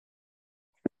repent.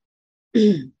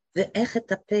 Ve'echet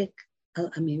apek al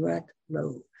amirat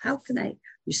lo. How can I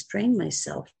restrain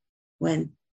myself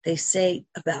when they say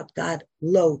about God,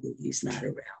 lo, he's not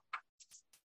around?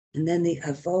 And then the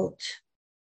avot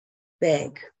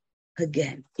beg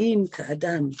again. Im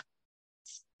ka'adam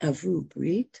avru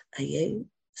brit ayeh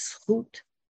zchut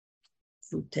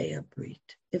futei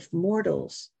brit. If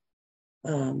mortals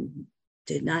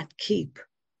did not keep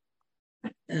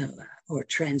or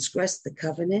transgress the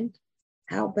covenant,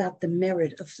 how about the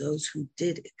merit of those who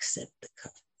did accept the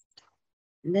covenant?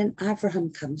 And then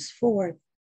Avraham comes forward.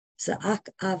 Za'ak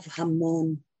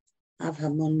Avhamon.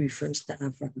 Avhamon refers to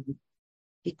Avraham.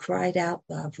 He cried out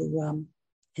ba'avuram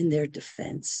in their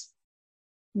defense.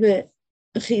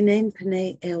 V'chinen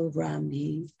pnei el ram.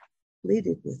 He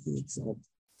pleaded with the exalted.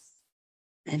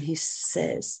 And he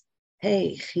says,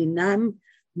 hey, chinam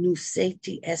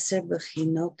nuseti eser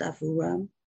b'chinot avuram.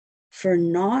 For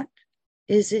naught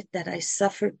is it that I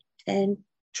suffered 10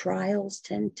 trials,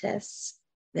 10 tests.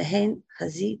 V'hen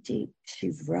chaziti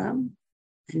shivram.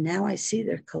 And now I see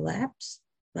their collapse.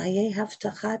 Vayeh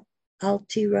haftachat al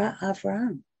tira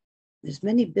Avraham. There's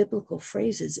many biblical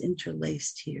phrases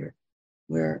interlaced here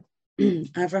where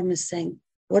Avraham is saying,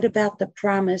 what about the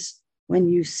promise when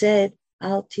you said,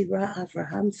 al tira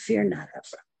Avraham, fear not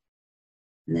Avraham?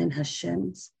 And then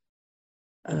Hashem's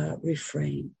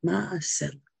refrain,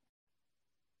 ma'aseh.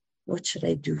 What should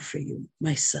I do for you,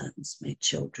 my sons, my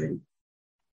children?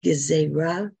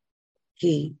 Gezerah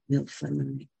hi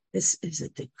milfanai. This is a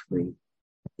decree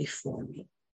before me.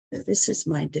 This is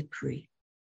my decree.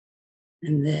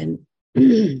 And then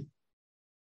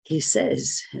he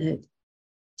says,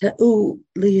 Ta'u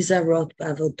lizarot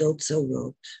b'avodot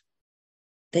zorot.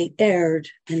 They erred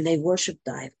and they worshipped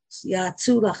idols.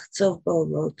 Ya'atzu lachtzov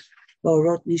borot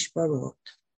nishbarot.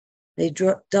 They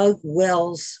dug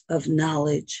wells of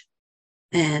knowledge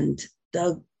and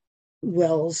dug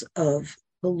wells of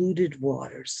polluted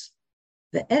waters.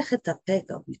 How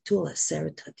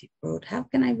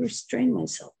can I restrain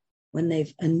myself when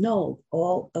they've annulled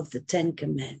all of the 10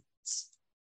 commandments?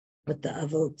 But the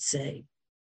avot say,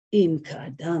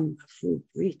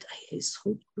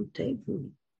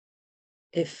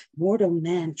 if mortal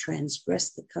man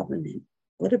transgressed the covenant,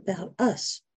 what about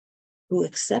us who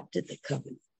accepted the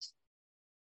covenant?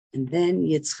 And then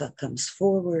Yitzchak comes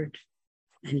forward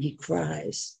and he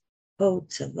cries, O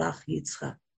tzavach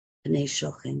Yitzchak, b'nei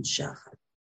shochen shachar.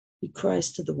 He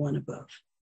cries to the one above.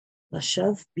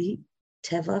 Lashav bi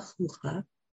tevach ucha.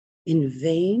 In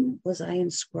vain was I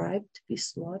inscribed to be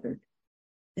slaughtered.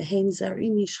 V'hein zari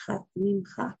nishchat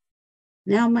mimcha.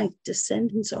 Now my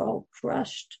descendants are all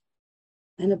crushed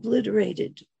and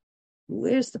obliterated.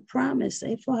 Where's the promise?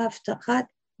 Eifo haftachat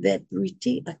ve'et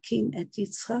briti akim et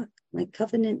Yitzchak. My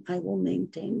covenant I will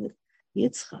maintain with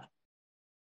Yitzchak.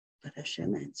 But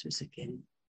Hashem answers again.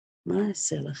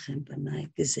 Ma'aseh lachem b'nai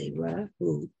gezerah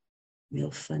hu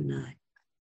milfanai.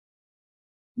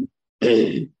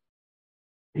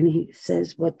 And he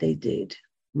says what they did.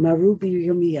 Maru bi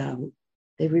Yirmiyahu.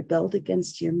 They rebelled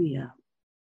against Yirmiyahu.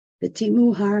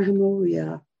 Betimu Har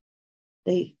Hamoria,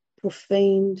 they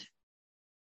profaned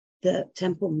the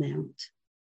Temple Mount.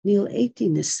 Nil Eti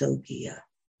Nesogia,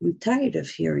 I'm tired of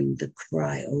hearing the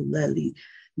cry, O Leli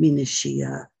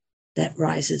Minashia, that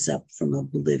rises up from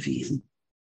oblivion.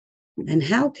 And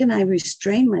how can I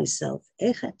restrain myself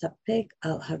al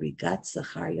harigat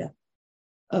Zachariah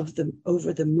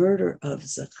over the murder of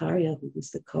Zachariah, who was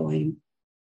the Kohen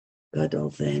Gadol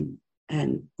then,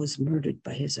 and was murdered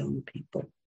by his own people.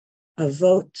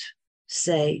 Avot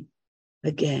say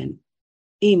again,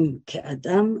 Im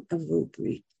ke'adam avu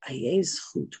brit, ayez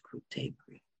chut krutei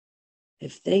brit.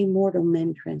 If they mortal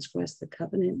men transgress the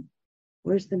covenant,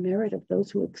 where's the merit of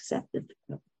those who accepted the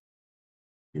covenant?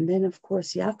 And then, of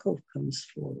course, Yaakov comes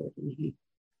forward and he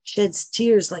sheds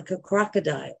tears like a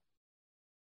crocodile.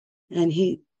 And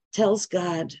he tells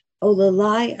God,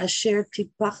 Olalai asher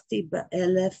tipachti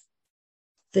ba'elef,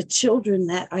 the children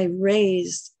that I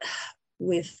raised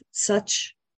with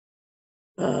such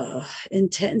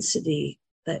intensity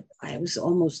that I was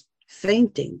almost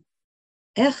fainting.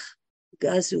 Ech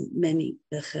gazu meni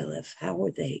bechelef, how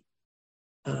are they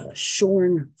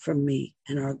shorn from me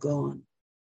and are gone?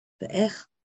 Ech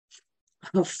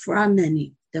hafra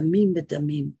meni damim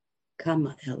b'damim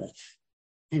kama elef,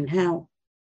 and how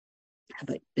have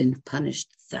I been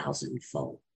punished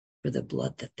 1,000-fold for the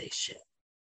blood that they shed?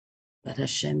 But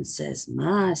Hashem says,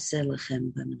 Ma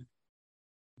selechem bana,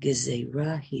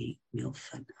 gezerahi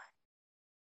milfanai.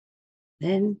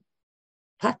 Then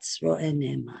Patz ro'eh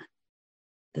ne'eman,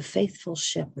 the faithful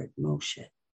shepherd Moshe,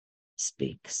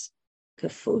 speaks.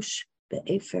 Kafush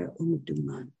be'efer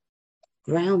umduman,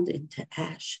 ground into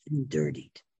ash and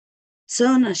dirtied.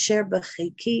 Tzon asher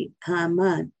b'cheki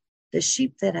ha'amad, the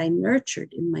sheep that I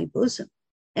nurtured in my bosom.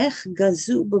 Ech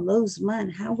gazu below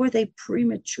zman, how were they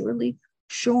prematurely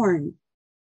shorn?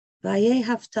 Vayeh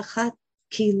haftachat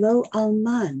kilo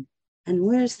alman, and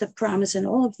where's the promise? And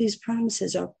all of these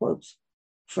promises are quotes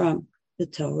from the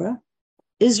Torah.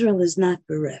 Israel is not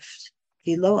bereft.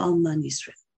 Kilo alman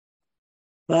Israel.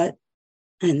 But,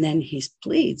 and then he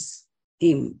pleads,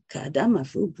 Im kadam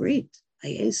afu brit,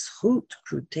 ayez chut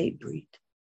krutei brit.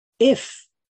 If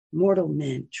mortal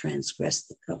men transgress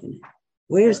the covenant,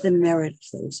 where's the merit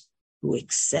of those who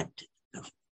accepted the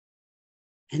covenant?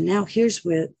 And now here's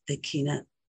where the Kinnot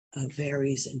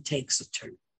varies and takes a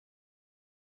turn.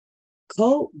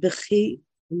 Kol b'chi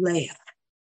Leah.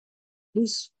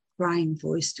 Whose crying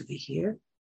voice do we hear?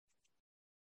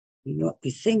 You know,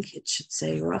 we think it should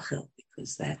say Rachel,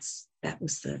 because that's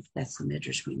the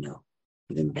midrash we know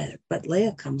even better. But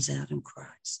Leah comes out and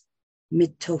cries.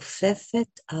 Mitofefet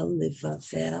al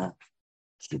livavea,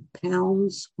 she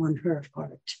pounds on her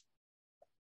heart.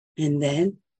 And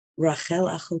then Rachel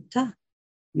achota,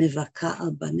 mivaka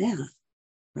al banea,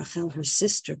 Rachel, her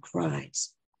sister,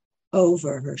 cries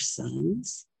over her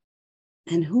sons.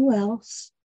 And who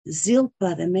else?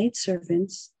 Zilpa, the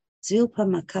maidservants, Zilpa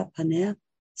maka panea,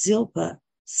 Zilpa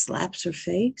slaps her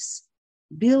face.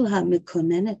 Bilha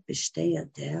mikonenet b'shtei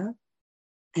yadea,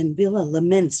 and Bilha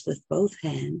laments with both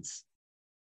hands.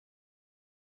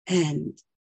 And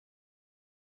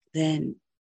then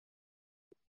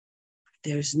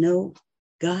there's no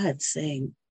God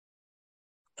saying,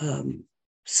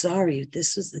 sorry,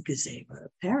 this was the Gezerah.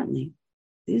 Apparently,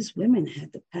 these women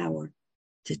had the power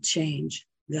to change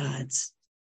God's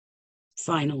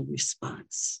final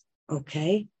response,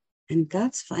 okay? And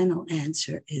God's final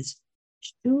answer is,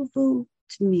 Shuvu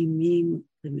tmimim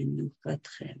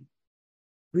lemenukatchem.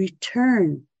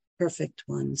 Return, perfect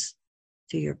ones,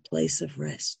 to your place of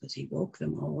rest, because he woke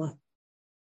them all up.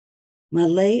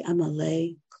 Malay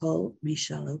amalay kol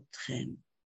mishalotchem.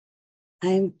 I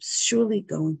am surely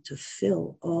going to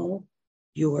fill all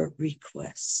your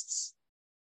requests.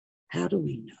 How do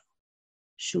we know?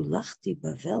 Shulachti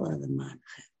Bavel le'manchem.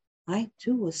 I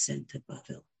too was sent to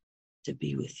Bavel to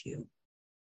be with you.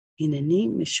 Hineni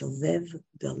mishovev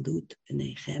galut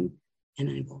b'neichem, and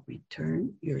I will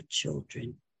return your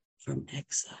children from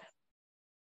exile.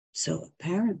 So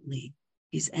apparently,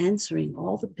 he's answering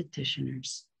all the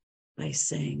petitioners by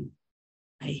saying,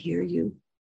 I hear you,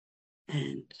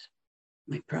 and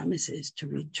my promise is to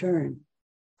return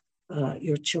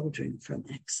your children from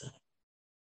exile.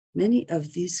 Many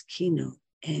of these Kinnot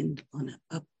end on an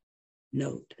up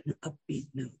note, an upbeat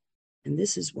note, and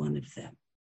this is one of them.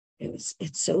 It's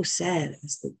so sad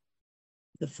as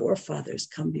the forefathers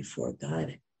come before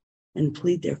God and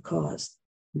plead their cause.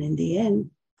 And in the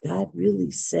end, God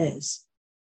really says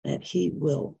that he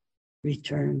will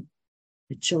return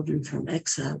the children from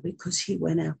exile because he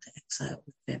went out to exile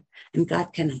with them. And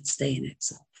God cannot stay in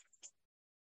exile.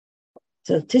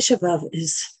 So Tisha B'Av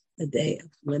is a day of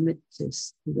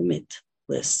limitless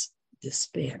fruitless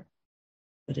despair,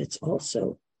 but it's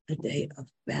also a day of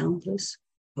boundless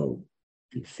hope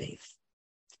and faith.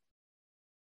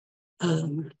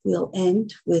 We'll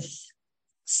end with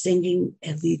singing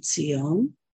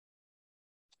Rebbetzin,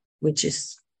 which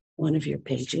is one of your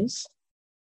pages.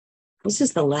 This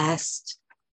is the last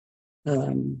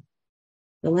Kinnot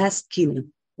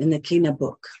in the Kinnot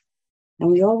book.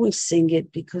 And we always sing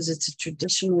it because it's a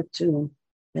traditional tune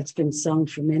that's been sung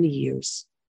for many years.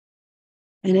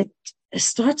 And it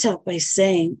starts out by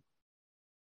saying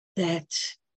that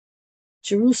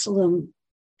Jerusalem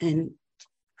and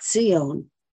Zion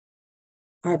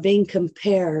are being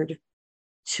compared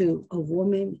to a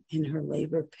woman in her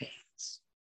labor pains.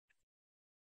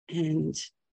 And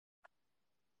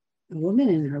a woman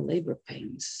in her labor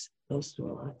pains goes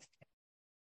through a lot of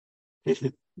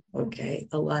pain. Okay,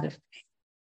 a lot of pain.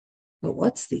 But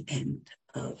what's the end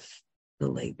of the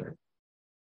labor?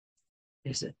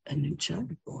 There's a new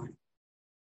child born.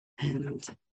 And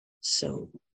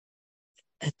so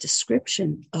a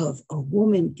description of a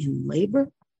woman in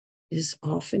labor is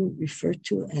often referred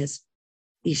to as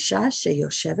Isha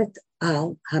sheyoshevet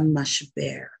al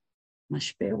hamashber.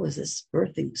 Mashber was this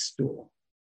birthing stool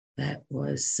that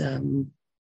was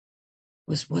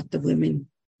what the women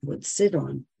would sit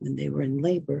on when they were in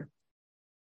labor.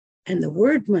 And the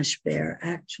word mashber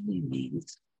actually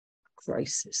means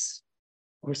crisis,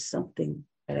 or something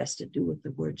that has to do with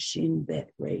the word shin bet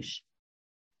resh,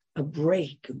 a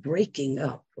breaking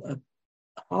up, a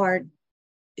hard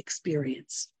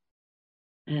experience.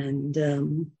 And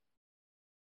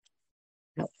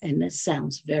this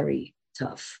sounds very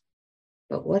tough.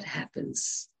 But what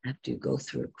happens after you go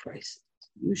through a crisis?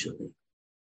 Usually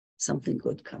something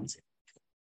good comes in.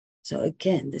 So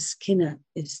again, this Kinnot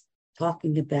is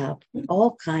talking about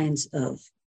all kinds of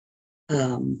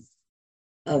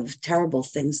terrible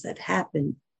things that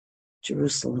happened.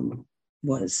 Jerusalem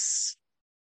was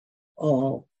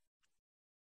it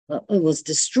was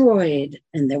destroyed,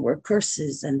 and there were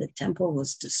curses, and the temple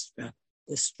was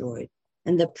destroyed,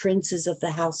 and the princes of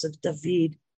the house of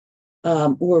David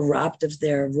were robbed of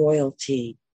their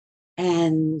royalty,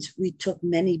 and we took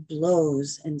many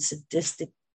blows and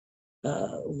sadistic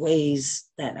ways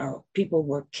that our people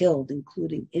were killed,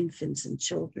 including infants and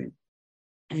children,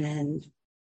 and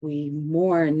we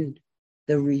mourned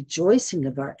the rejoicing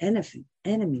of our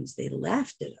enemies. They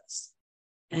laughed at us,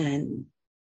 and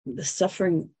the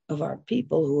suffering of our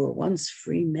people who were once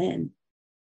free men,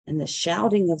 and the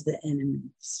shouting of the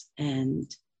enemies.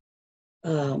 And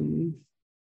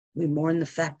we mourn the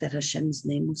fact that Hashem's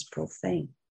name was profane.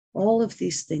 All of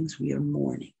these things we are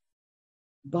mourning.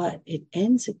 But it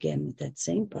ends again with that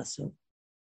same pasuk,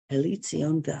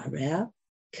 Elitzion v'area,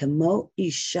 kamo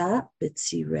isha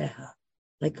b'tzireha,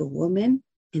 like a woman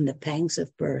in the pangs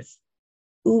of birth.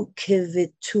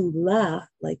 Ukivitula,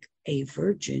 like a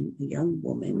virgin, a young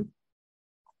woman.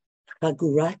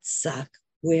 Chagurat sak,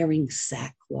 wearing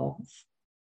sackcloth.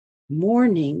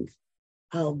 Mourning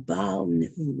al baal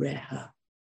neureha,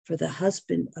 for the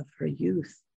husband of her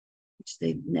youth, which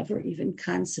they never even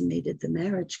consummated the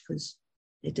marriage because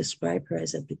they describe her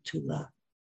as a betula.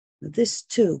 This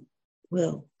too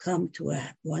will come to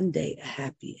one day a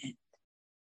happy end.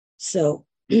 So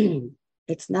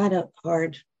it's not a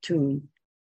hard tune.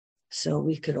 So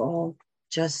we could all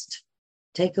just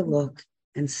take a look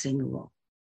and sing along.